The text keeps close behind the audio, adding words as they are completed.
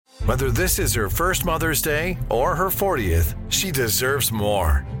Whether this is her first Mother's Day or her 40th, she deserves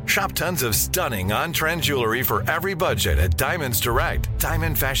more. Shop tons of stunning on-trend jewelry for every budget at Diamonds Direct.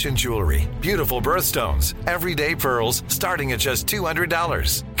 Diamond fashion jewelry, beautiful birthstones, everyday pearls starting at just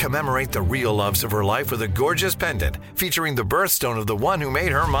 $200. Commemorate the real loves of her life with a gorgeous pendant featuring the birthstone of the one who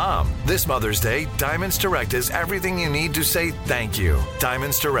made her mom. This Mother's Day, Diamonds Direct is everything you need to say thank you.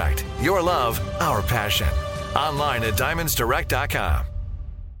 Diamonds Direct. Your love, our passion. Online at diamondsdirect.com.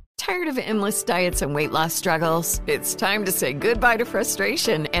 Tired of endless diets and weight loss struggles? It's time to say goodbye to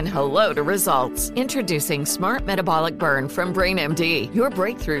frustration and hello to results. Introducing Smart Metabolic Burn from BrainMD, your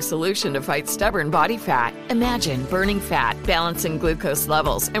breakthrough solution to fight stubborn body fat. Imagine burning fat, balancing glucose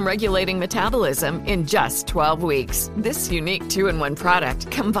levels, and regulating metabolism in just 12 weeks. This unique 2-in-1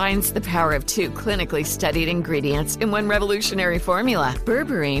 product combines the power of 2 clinically studied ingredients in one revolutionary formula.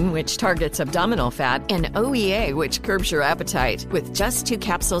 Berberine, which targets abdominal fat, and OEA, which curbs your appetite. With just 2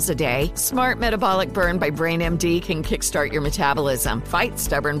 capsules a day, Smart Metabolic Burn by BrainMD can kickstart your metabolism, fight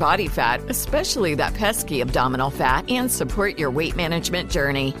stubborn body fat, especially that pesky abdominal fat, and support your weight management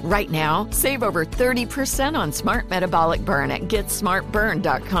journey. Right now, save over 30% on Smart Metabolic Burn at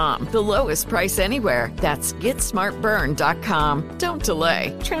GetSmartBurn.com. The lowest price anywhere. That's GetSmartBurn.com. Don't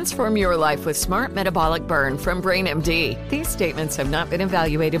delay. Transform your life with Smart Metabolic Burn from BrainMD. These statements have not been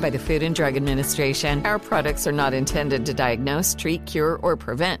evaluated by the Food and Drug Administration. Our products are not intended to diagnose, treat, cure, or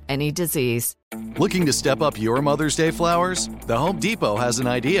prevent any disease. Looking to step up your Mother's Day flowers? The Home Depot has an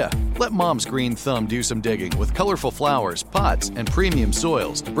idea. Let Mom's green thumb do some digging with colorful flowers, pots, and premium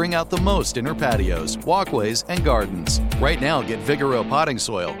soils to bring out the most in her patios, walkways, and gardens. Right now, get Vigoro potting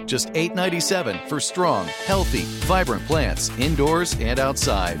soil, just $8.97 for strong, healthy, vibrant plants indoors and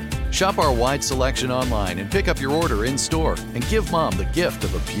outside. Shop our wide selection online and pick up your order in-store and give Mom the gift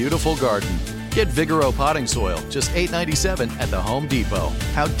of a beautiful garden. Get Vigoro potting soil, just $8.97 at the Home Depot.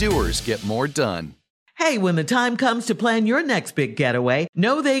 How doers get more done. Hey, when the time comes to plan your next big getaway,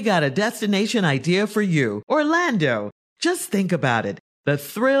 know they got a destination idea for you. Orlando. Just think about it. The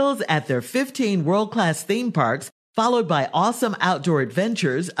thrills at their 15 world-class theme parks, followed by awesome outdoor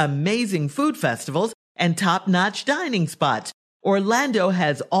adventures, amazing food festivals, and top-notch dining spots. Orlando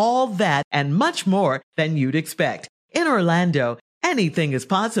has all that and much more than you'd expect. In Orlando, anything is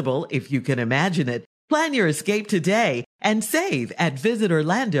possible if you can imagine it. Plan your escape today and save at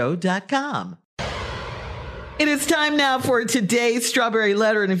visitorlando.com. It is time now for today's Strawberry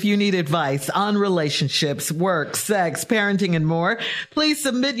Letter, and if you need advice on relationships, work, sex, parenting, and more, please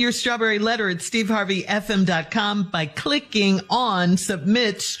submit your Strawberry Letter at steveharveyfm.com by clicking on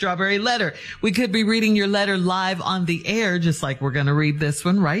Submit Strawberry Letter. We could be reading your letter live on the air, just like we're going to read this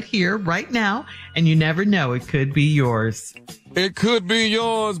one right here, right now, and you never know, it could be yours. It could be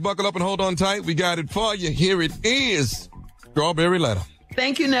yours. Buckle up and hold on tight. We got it for you. Here it is. Strawberry Letter.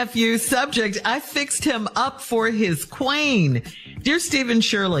 Thank you, nephew. Subject, I fixed him up for his queen. Dear Stephen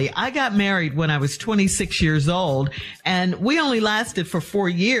Shirley, I got married when I was 26 years old, and we only lasted for 4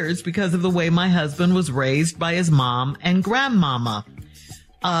 years because of the way my husband was raised by his mom and grandmama.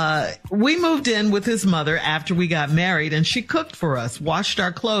 We moved in with his mother after we got married, and she cooked for us, washed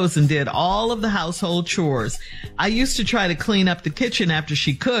our clothes, and did all of the household chores. I used to try to clean up the kitchen after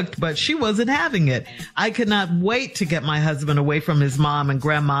she cooked, but she wasn't having it. I could not wait to get my husband away from his mom and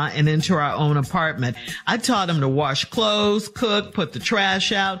grandma and into our own apartment. I taught him to wash clothes, cook, put the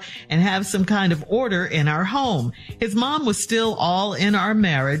trash out, and have some kind of order in our home. His mom was still all in our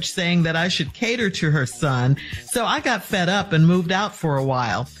marriage, saying that I should cater to her son, so I got fed up and moved out for a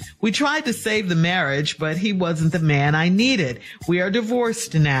while. We tried to save the marriage, but he wasn't the man I needed. We are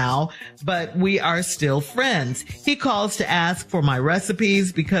divorced now, but we are still friends. He calls to ask for my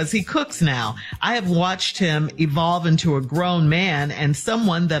recipes because he cooks now. I have watched him evolve into a grown man and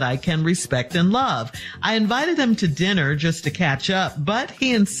someone that I can respect and love. I invited him to dinner just to catch up, but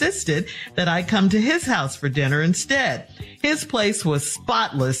he insisted that I come to his house for dinner instead. His place was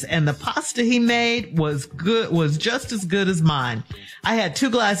spotless, and the pasta he made was just as good as mine. I had 2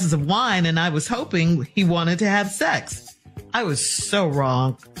 glasses of wine, and I was hoping he wanted to have sex. I was so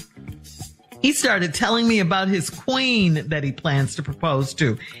wrong. He started telling me about his queen that he plans to propose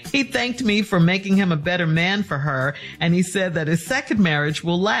to. He thanked me for making him a better man for her, and he said that his second marriage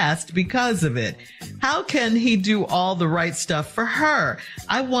will last because of it. How can he do all the right stuff for her?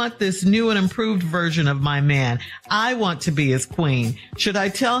 I want this new and improved version of my man. I want to be his queen. Should I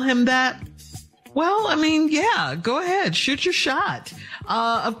tell him that? Well, I mean, yeah, go ahead. Shoot your shot.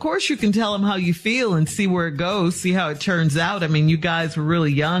 Of course, you can tell him how you feel and see where it goes, see how it turns out. I mean, you guys were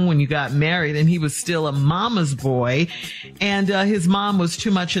really young when you got married, and he was still a mama's boy, and his mom was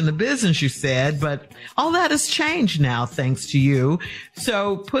too much in the business, you said, but all that has changed now, thanks to you.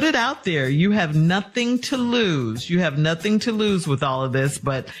 So put it out there. You have nothing to lose. You have nothing to lose with all of this,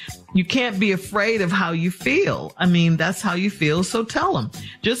 but you can't be afraid of how you feel. I mean, that's how you feel, so tell him.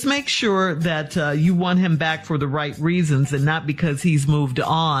 Just make sure that you want him back for the right reasons and not because he's moved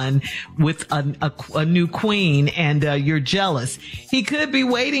on with a new queen and you're jealous. He could be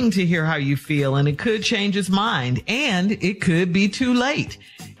waiting to hear how you feel, and it could change his mind, and it could be too late.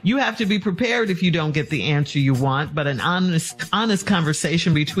 You have to be prepared if you don't get the answer you want, but an honest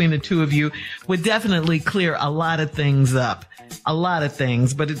conversation between the two of you would definitely clear a lot of things up. A lot of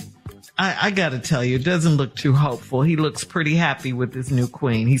things, but I got to tell you, it doesn't look too hopeful. He looks pretty happy with his new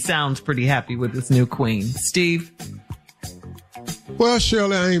queen. He sounds pretty happy with his new queen. Steve? Well,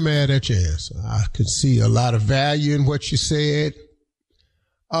 Shirley, I ain't mad at your answer. I could see a lot of value in what you said.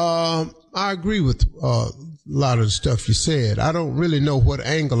 I agree with a lot of the stuff you said. I don't really know what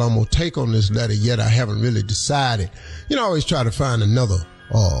angle I'm going to take on this letter yet. I haven't really decided. You know, I always try to find another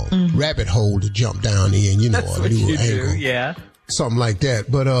rabbit hole to jump down in, you know, That's a what new you angle. do, yeah. Something like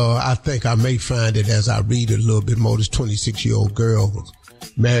that. But I think I may find it as I read it a little bit more. This 26-year-old girl was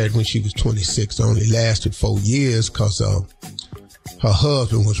married when she was 26. Only lasted 4 years because her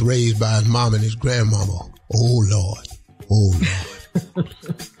husband was raised by his mom and his grandmama. Oh, Lord. Oh, Lord.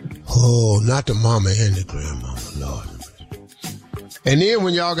 Oh, not the mama and the grandmama, Lord. And then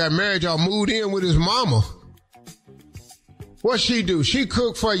when y'all got married, y'all moved in with his mama. What she do? She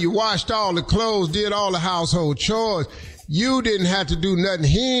cooked for you, washed all the clothes, did all the household chores. You didn't have to do nothing.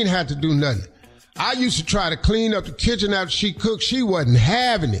 He ain't had to do nothing. I used to try to clean up the kitchen after she cooked. She wasn't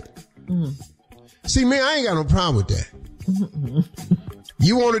having it. See, man, I ain't got no problem with that.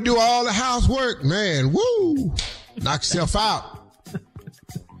 You want to do all the housework? Man, woo! Knock yourself out.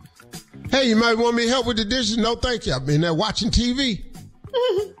 Hey, you might want me to help with the dishes? No, thank you. I've been there watching TV.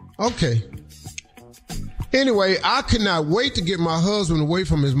 Okay. Anyway, I could not wait to get my husband away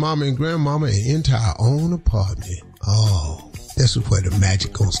from his mama and grandmama and into our own apartment. Oh, this is where the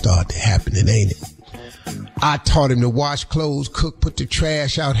magic gonna start to happening, ain't it? I taught him to wash clothes, cook, put the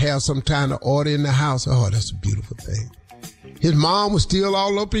trash out, have some kind of order in the house. Oh, that's a beautiful thing. His mom was still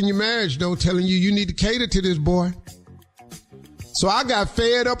all up in your marriage, though, telling you need to cater to this boy. So I got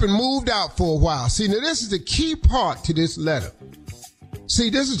fed up and moved out for a while. See, now this is the key part to this letter.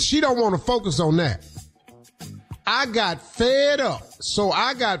 See, she don't want to focus on that. I got fed up. So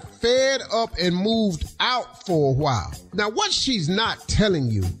I got fed up and moved out for a while. Now, what she's not telling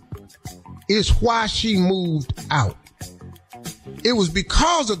you is why she moved out. It was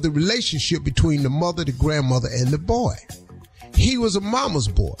because of the relationship between the mother, the grandmother, and the boy. He was a mama's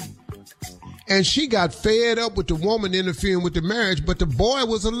boy. And she got fed up with the woman interfering with the marriage, but the boy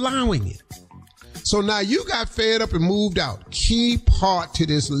was allowing it. So now you got fed up and moved out. Key part to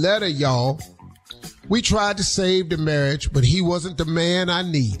this letter, y'all. We tried to save the marriage, but he wasn't the man I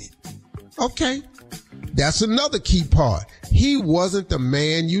needed. Okay. That's another key part. He wasn't the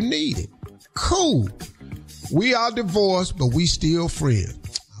man you needed. Cool. We are divorced, but we still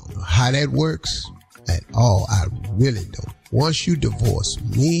friends. I don't know how that works at all. I really don't. Once you divorce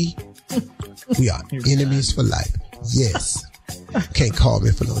me, we are enemies for life. Yes. Can't call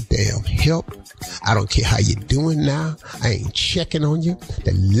me for no damn help. I don't care how you doing now. I ain't checking on you.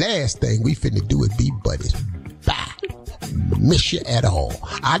 The last thing we finna do is be buddies. Bye. Miss you at all.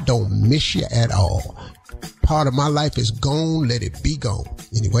 I don't miss you at all. Part of my life is gone. Let it be gone.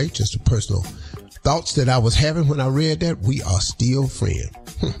 Anyway, just a personal thoughts that I was having when I read that. We are still friends.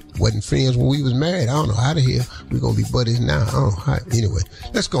 Wasn't friends when we was married. I don't know how the hell we gonna be buddies now. I don't know how. Anyway,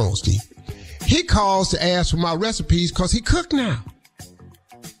 let's go on, Steve. He calls to ask for my recipes because he cooked now.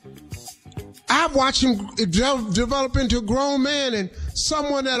 I've watched him develop into a grown man and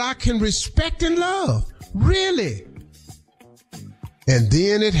someone that I can respect and love. Really. And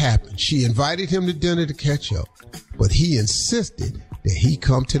then it happened. She invited him to dinner to catch up, but he insisted that he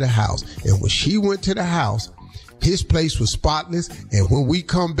come to the house. And when she went to the house, his place was spotless. And when we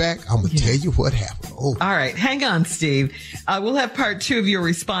come back, I'm going to tell you what happened. Oh. All right. Hang on, Steve. We'll have part 2 of your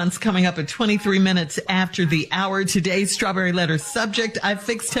response coming up at 23 minutes after the hour. Today's Strawberry Letter subject, I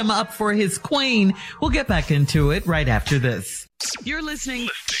fixed him up for his queen. We'll get back into it right after this. You're listening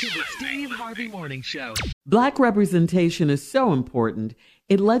to the Steve Harvey Morning Show. Black representation is so important.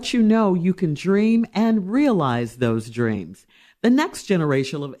 It lets you know you can dream and realize those dreams. The next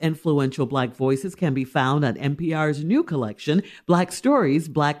generation of influential Black voices can be found on NPR's new collection, Black Stories,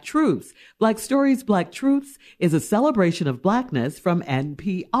 Black Truths. Black Stories, Black Truths is a celebration of Blackness from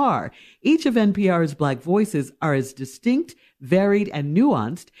NPR. Each of NPR's Black voices are as distinct, varied, and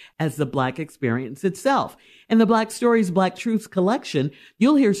nuanced as the Black experience itself. In the Black Stories, Black Truths collection,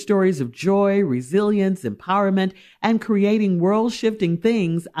 you'll hear stories of joy, resilience, empowerment, and creating world-shifting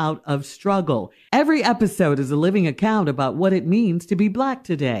things out of struggle. Every episode is a living account about what it means to be Black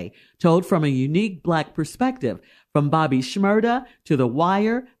today, told from a unique Black perspective. From Bobby Shmurda to The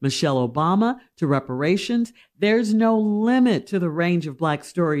Wire, Michelle Obama to reparations, there's no limit to the range of Black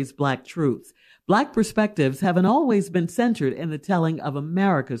Stories, Black Truths. Black perspectives haven't always been centered in the telling of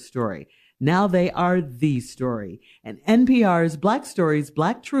America's story. Now they are the story. In NPR's Black Stories,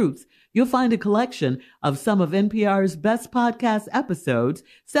 Black Truths, you'll find a collection of some of NPR's best podcast episodes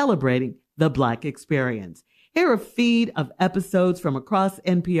celebrating the Black experience. Hear a feed of episodes from across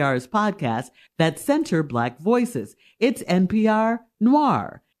NPR's podcasts that center Black voices. It's NPR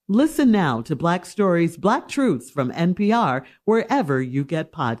Noir. Listen now to Black Stories, Black Truths from NPR wherever you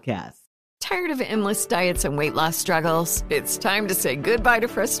get podcasts. Tired of endless diets and weight loss struggles? It's time to say goodbye to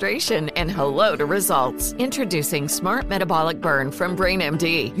frustration and hello to results. Introducing Smart Metabolic Burn from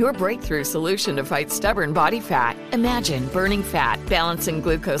BrainMD, your breakthrough solution to fight stubborn body fat. Imagine burning fat, balancing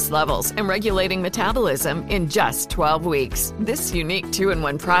glucose levels, and regulating metabolism in just 12 weeks. This unique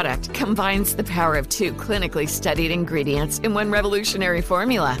 2-in-1 product combines the power of 2 clinically studied ingredients in one revolutionary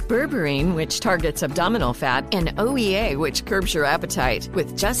formula. Berberine, which targets abdominal fat, and OEA, which curbs your appetite.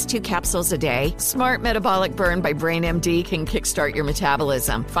 With just 2 capsules a day, Smart Metabolic Burn by BrainMD can kickstart your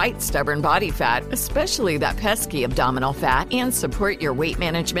metabolism, fight stubborn body fat, especially that pesky abdominal fat, and support your weight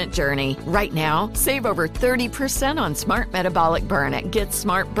management journey. Right now, save over 30% on Smart Metabolic Burn at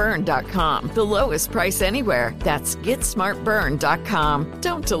GetSmartBurn.com. The lowest price anywhere. That's GetSmartBurn.com.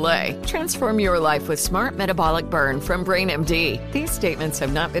 Don't delay. Transform your life with Smart Metabolic Burn from BrainMD. These statements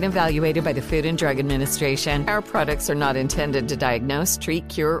have not been evaluated by the Food and Drug Administration. Our products are not intended to diagnose, treat,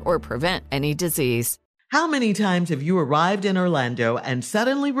 cure, or prevent any disease. How many times have you arrived in Orlando and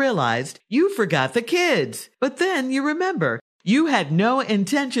suddenly realized you forgot the kids? But then you remember, you had no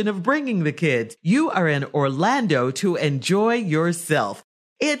intention of bringing the kids. You are in Orlando to enjoy yourself.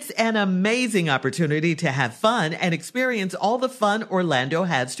 It's an amazing opportunity to have fun and experience all the fun Orlando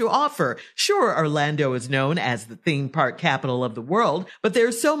has to offer. Sure, Orlando is known as the theme park capital of the world, but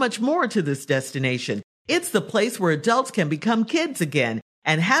there's so much more to this destination. It's the place where adults can become kids again.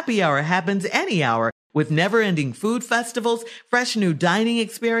 And happy hour happens any hour with never-ending food festivals, fresh new dining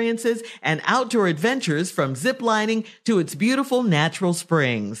experiences, and outdoor adventures from ziplining to its beautiful natural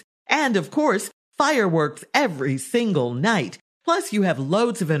springs. And, of course, fireworks every single night. Plus, you have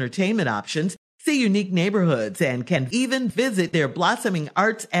loads of entertainment options, see unique neighborhoods, and can even visit their blossoming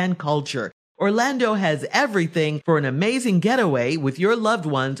arts and culture. Orlando has everything for an amazing getaway with your loved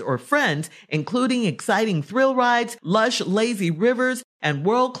ones or friends, including exciting thrill rides, lush, lazy rivers, and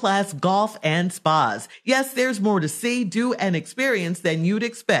world-class golf and spas. Yes, there's more to see, do, and experience than you'd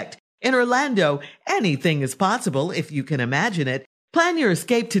expect. In Orlando, anything is possible if you can imagine it. Plan your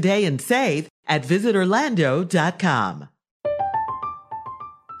escape today and save at visitorlando.com.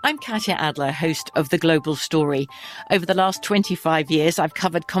 I'm Katya Adler, host of The Global Story. Over the last 25 years, I've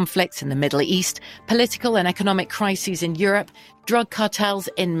covered conflicts in the Middle East, political and economic crises in Europe, drug cartels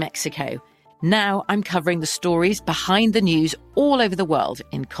in Mexico. Now I'm covering the stories behind the news all over the world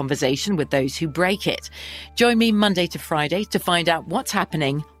in conversation with those who break it. Join me Monday to Friday to find out what's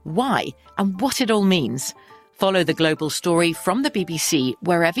happening, why, and what it all means. Follow The Global Story from the BBC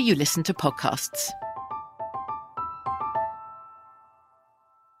wherever you listen to podcasts.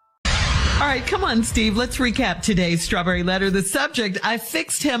 All right, come on, Steve. Let's recap today's Strawberry Letter. The subject, I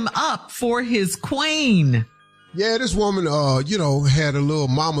fixed him up for his queen. Yeah, this woman, had a little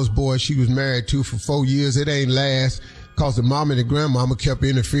mama's boy she was married to for 4 years. It ain't last because the mama and the grandmama kept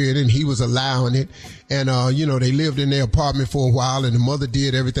interfering and he was allowing it. And, they lived in their apartment for a while and the mother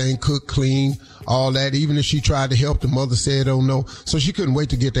did everything, cook, clean, all that. Even if she tried to help, the mother said, oh no. So she couldn't wait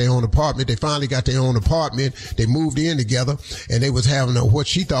to get their own apartment. They finally got their own apartment. They moved in together and they was having what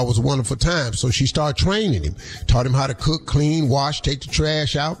she thought was a wonderful time. So she started training him, taught him how to cook, clean, wash, take the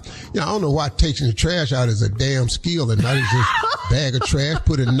trash out. I don't know why taking the trash out is a damn skill and not just bag of trash,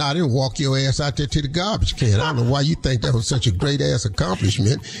 put it in a knot and walk your ass out there to the garbage can. I don't know why you think that was such a great ass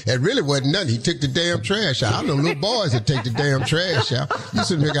accomplishment. It really wasn't nothing. He took the damn trash out. I know little boys that take the damn trash out. You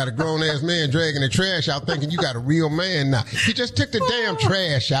sitting there got a grown ass man dragging the trash out thinking you got a real man now. He just took the damn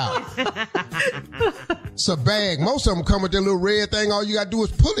trash out. It's a bag. Most of them come with that little red thing. All you got to do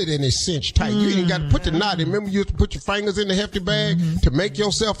is pull it and it's cinched tight. You ain't got to put the knot in. Remember you used to put your fingers in the hefty bag to make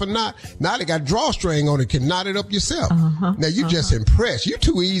yourself a knot? Now they got a drawstring on it. Can knot it up yourself. Now you just impressed. You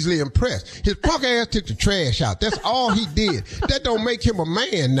too easily impressed. His punk ass took the trash out. That's all he did. That don't make him a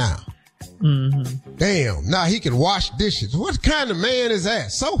man now. Damn. Now he can wash dishes. What kind of man is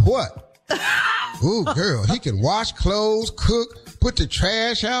that? So what? Ooh, girl. He can wash clothes, cook, put the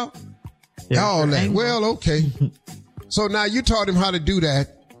trash out. All that. Well, okay. So now you taught him how to do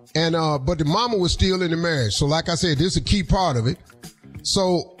that. And, but the mama was still in the marriage. So like I said, this is a key part of it.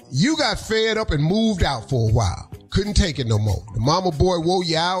 So you got fed up and moved out for a while. Couldn't take it no more. The mama boy wore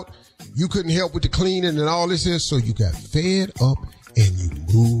you out. You couldn't help with the cleaning and all this. So you got fed up and you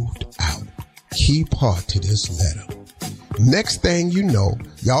moved out. Key part to this letter. Next thing you know,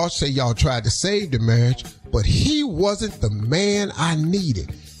 y'all say y'all tried to save the marriage, but he wasn't the man I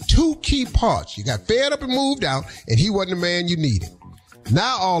needed. Two key parts. You got fed up and moved out, and he wasn't the man you needed.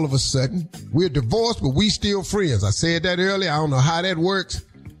 Now, all of a sudden, we're divorced, but we still friends. I said that earlier. I don't know how that works.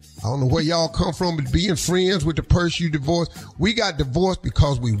 I don't know where y'all come from, but being friends with the person you divorced. We got divorced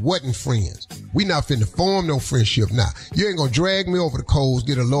because we wasn't friends. We not finna form no friendship now. You ain't gonna drag me over the coals,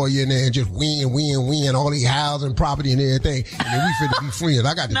 get a lawyer in there and just win all these houses and property and everything, and then we finna be friends.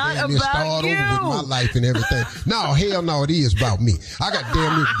 I got to damn near start over with my life and everything. No, hell no, it is about me. I got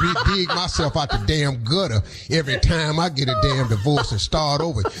damn near dig myself out the damn gutter every time I get a damn divorce and start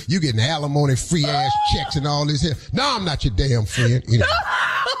over. You getting alimony free ass checks and all this here. No, I'm not your damn friend.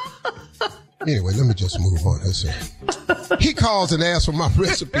 Anyway, let me just move on. That's it. He calls and asks for my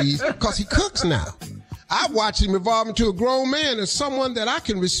recipes because he cooks now. I watch him evolve into a grown man and someone that I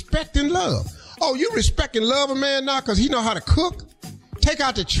can respect and love. Oh, you respect and love a man now because he know how to cook, take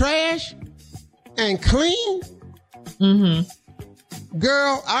out the trash, and clean?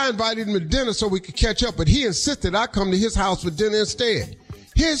 Girl, I invited him to dinner so we could catch up, but he insisted I come to his house for dinner instead.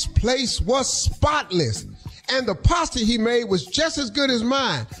 His place was spotless. And the pasta he made was just as good as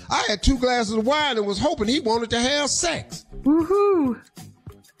mine. I had 2 glasses of wine and was hoping he wanted to have sex. Woohoo.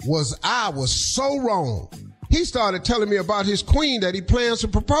 I was so wrong. He started telling me about his queen that he plans to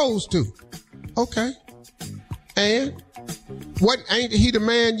propose to. Okay. And what ain't he the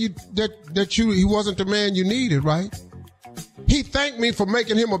man he wasn't the man you needed, right? He thanked me for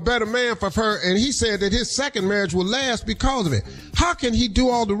making him a better man for her, and he said that his second marriage will last because of it. How can he do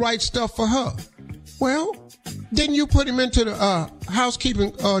all the right stuff for her? Well, didn't you put him into the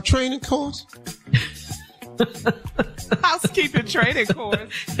housekeeping training course? Housekeeping training course.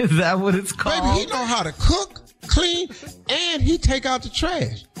 Is that what it's called? Baby, he know how to cook, clean, and he take out the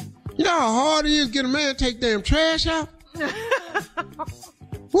trash. You know how hard it is to get a man to take damn trash out?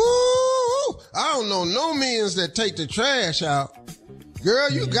 Woo! I don't know no means that take the trash out. Girl,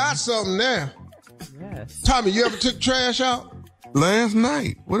 you got something there. Yes. Tommy, you ever took the trash out? Last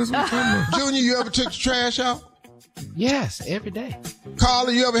night. What is we talking about? Junior, you ever took the trash out? Yes, every day.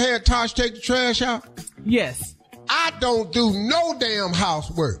 Carla, you ever had Tosh take the trash out? Yes. I don't do no damn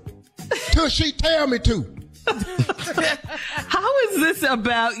housework till she tell me to. How is this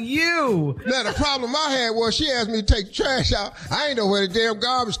about you? Now, the problem I had was she asked me to take the trash out. I ain't know where the damn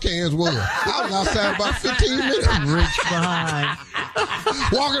garbage cans was. I was outside about 15 minutes. Rich behind.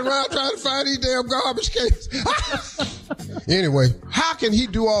 Walking around trying to find these damn garbage cans. Anyway, how can he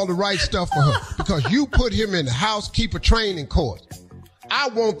do all the right stuff for her? Because you put him in the housekeeper training course. I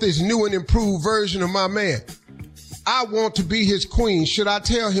want this new and improved version of my man. I want to be his queen. Should I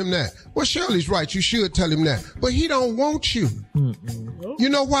tell him that? Well, Shirley's right. You should tell him that. But he don't want you. You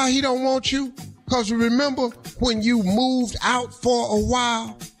know why he don't want you? Because remember when you moved out for a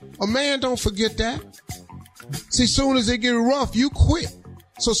while? A man don't forget that. See, soon as it get rough, you quit.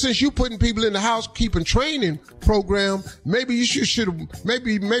 So since you putting people in the housekeeping training program, maybe you should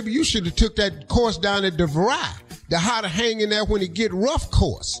have took that course down at DeVry, the how to hang in there when it get rough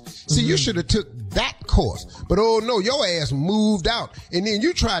course. See, you should have took that course. But oh no, your ass moved out. And then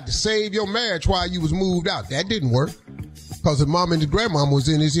you tried to save your marriage while you was moved out. That didn't work. Because the mom and the grandmama was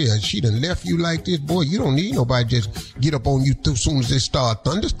in his ear. And she done left you like this. Boy, you don't need nobody just get up on you as soon as they start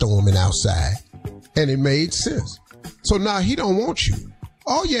thunderstorming outside. And it made sense. So now he don't want you.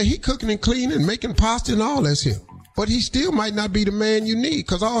 Oh yeah, he cooking and cleaning, making pasta and all that's here. But he still might not be the man you need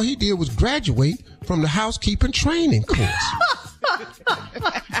because all he did was graduate from the housekeeping training course.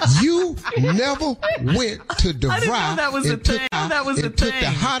 You never went to DeVry and took the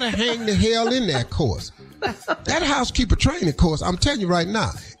how to hang the hell in that course. That housekeeper training course, I'm telling you right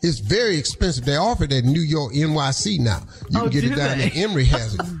now, is very expensive. They offer it at New York NYC now. You can get it down there. Emory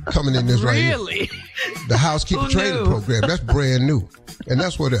has it coming in this right here. Really? The housekeeper training program. That's brand new. And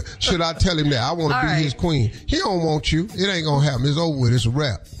that's what, should I tell him that? I want to be his queen. He don't want you. It ain't going to happen. It's over with. It's a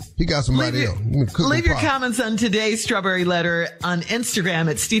wrap. He got somebody else. Leave your comments on today's Strawberry Letter on Instagram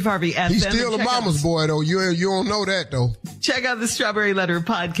at Steve Harvey FM. He's still a mama's boy, though. You don't know that, though. Check out the Strawberry Letter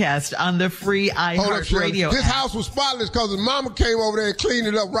podcast on the free iHeartRadio app. His house was spotless because his mama came over there and cleaned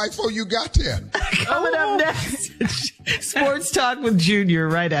it up right before you got there. Coming up next, Sports Talk with Junior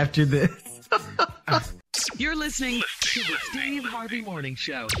right after this. You're listening to the Steve Harvey Morning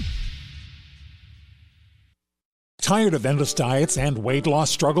Show. Tired of endless diets and weight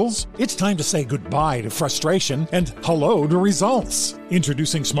loss struggles? It's time to say goodbye to frustration and hello to results.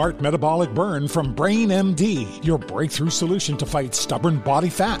 Introducing Smart Metabolic Burn from Brain MD, your breakthrough solution to fight stubborn body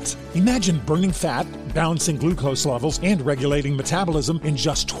fat. Imagine burning fat, balancing glucose levels, and regulating metabolism in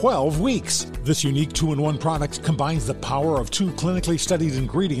just 12 weeks. This unique 2-in-1 product combines the power of 2 clinically studied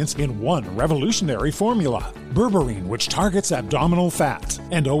ingredients in one revolutionary formula. Berberine, which targets abdominal fat,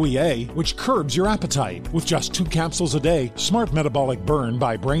 and OEA, which curbs your appetite. With just 2 capsules a day, Smart Metabolic Burn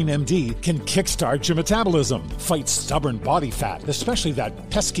by Brain MD can kickstart your metabolism, fight stubborn body fat, especially that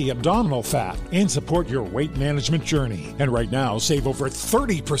pesky abdominal fat, and support your weight management journey. And right now, save over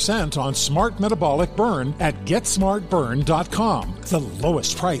 30% on Smart Metabolic Burn at GetSmartBurn.com. The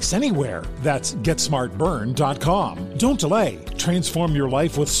lowest price anywhere. That's GetSmartBurn.com. Don't delay. Transform your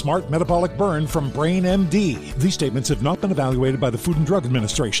life with Smart Metabolic Burn from Brain MD. These statements have not been evaluated by the Food and Drug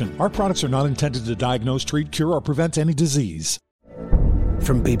Administration. Our products are not intended to diagnose, treat, cure, or prevent any disease.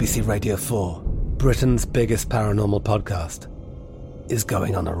 From BBC Radio 4, Britain's biggest paranormal podcast is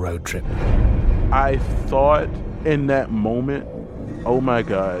going on a road trip. I thought in that moment, oh my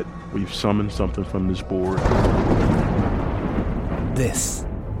God, we've summoned something from this board. This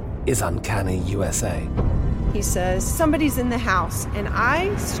is Uncanny USA. He says, somebody's in the house, and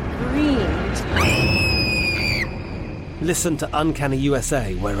I screamed. Listen to Uncanny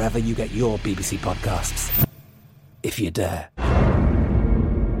USA wherever you get your BBC podcasts, if you dare.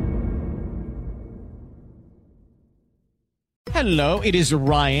 Hello, it is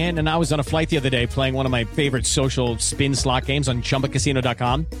Ryan, and I was on a flight the other day playing one of my favorite social spin slot games on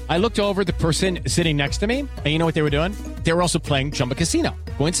ChumbaCasino.com. I looked over at the person sitting next to me, and you know what they were doing? They were also playing Chumba Casino.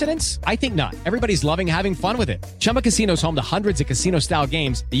 Coincidence? I think not. Everybody's loving having fun with it. Chumba Casino is home to hundreds of casino-style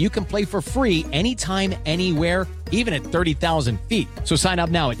games that you can play for free anytime, anywhere, even at 30,000 feet. So sign up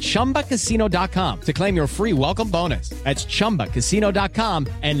now at ChumbaCasino.com to claim your free welcome bonus. That's ChumbaCasino.com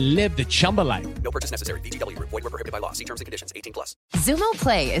and live the Chumba life. No purchase necessary. VGW. Void where prohibited by law. See terms and conditions. 18+. Xumo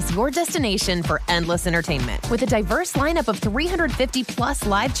Play is your destination for endless entertainment. With a diverse lineup of 350+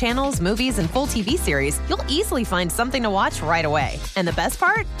 live channels, movies, and full TV series, you'll easily find something to watch right away. And the best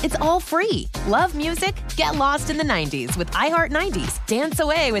part? It's all free. Love music? Get lost in the 90s with iHeart 90s. Dance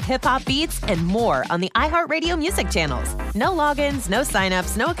away with hip-hop beats and more on the iHeartRadio music channels. No logins, no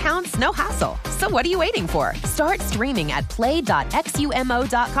signups, no accounts, no hassle. So what are you waiting for? Start streaming at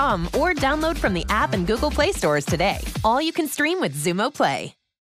play.xumo.com or download from the app and Google Play stores today. All you can stream with Xumo Play.